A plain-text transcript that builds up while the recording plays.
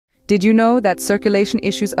Did you know that circulation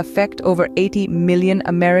issues affect over 80 million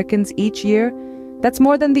Americans each year? That's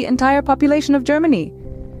more than the entire population of Germany.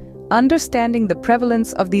 Understanding the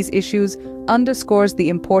prevalence of these issues underscores the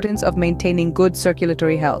importance of maintaining good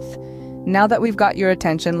circulatory health. Now that we've got your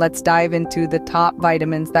attention, let's dive into the top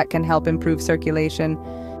vitamins that can help improve circulation.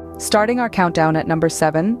 Starting our countdown at number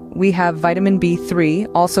 7, we have vitamin B3,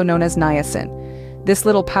 also known as niacin. This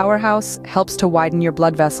little powerhouse helps to widen your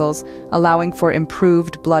blood vessels, allowing for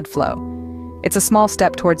improved blood flow. It's a small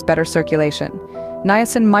step towards better circulation.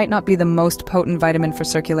 Niacin might not be the most potent vitamin for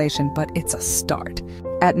circulation, but it's a start.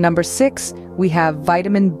 At number 6, we have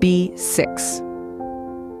vitamin B6.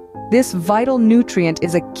 This vital nutrient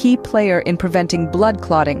is a key player in preventing blood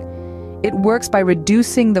clotting. It works by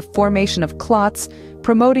reducing the formation of clots,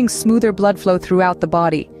 promoting smoother blood flow throughout the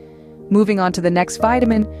body. Moving on to the next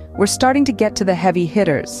vitamin, we're starting to get to the heavy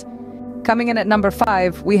hitters. Coming in at number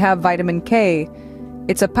 5, we have vitamin K.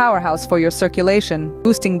 It's a powerhouse for your circulation,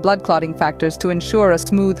 boosting blood clotting factors to ensure a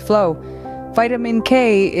smooth flow. Vitamin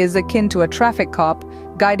K is akin to a traffic cop,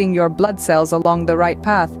 guiding your blood cells along the right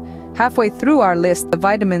path. Halfway through our list, the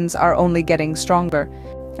vitamins are only getting stronger.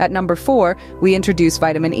 At number 4, we introduce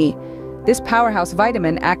vitamin E. This powerhouse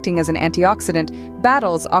vitamin, acting as an antioxidant,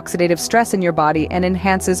 battles oxidative stress in your body and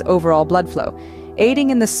enhances overall blood flow.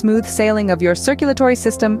 Aiding in the smooth sailing of your circulatory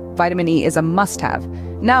system, vitamin E is a must-have.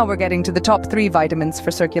 Now we're getting to the top 3 vitamins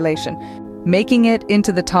for circulation. Making it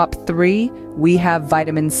into the top 3, we have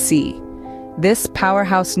vitamin C. This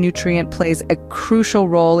powerhouse nutrient plays a crucial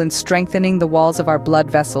role in strengthening the walls of our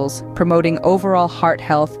blood vessels, promoting overall heart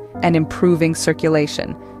health and improving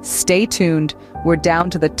circulation. Stay tuned, we're down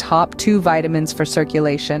to the top 2 vitamins for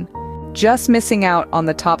circulation. Just missing out on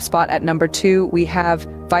the top spot at number 2, we have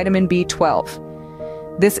vitamin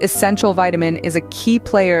B12. This essential vitamin is a key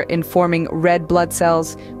player in forming red blood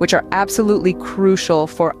cells, which are absolutely crucial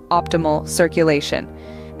for optimal circulation.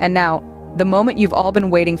 And now, the moment you've all been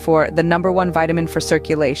waiting for, the number 1 vitamin for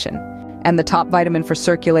circulation. And the top vitamin for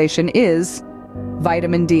circulation is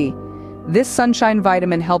vitamin D. This sunshine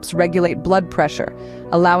vitamin helps regulate blood pressure,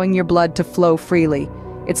 allowing your blood to flow freely.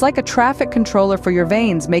 It's like a traffic controller for your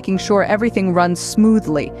veins, making sure everything runs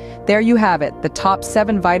smoothly. There you have it, the top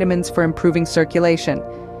 7 vitamins for improving circulation.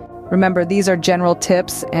 Remember, these are general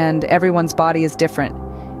tips and everyone's body is different.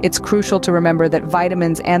 It's crucial to remember that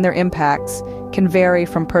vitamins and their impacts can vary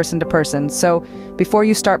from person to person. So before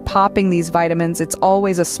you start popping these vitamins, it's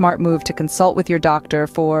always a smart move to consult with your doctor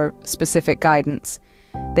for specific guidance.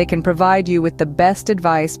 They can provide you with the best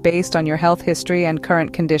advice based on your health history and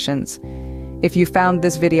current conditions. If you found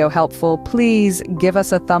this video helpful, please give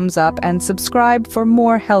us a thumbs up and subscribe for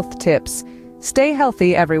more health tips. Stay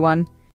healthy, everyone.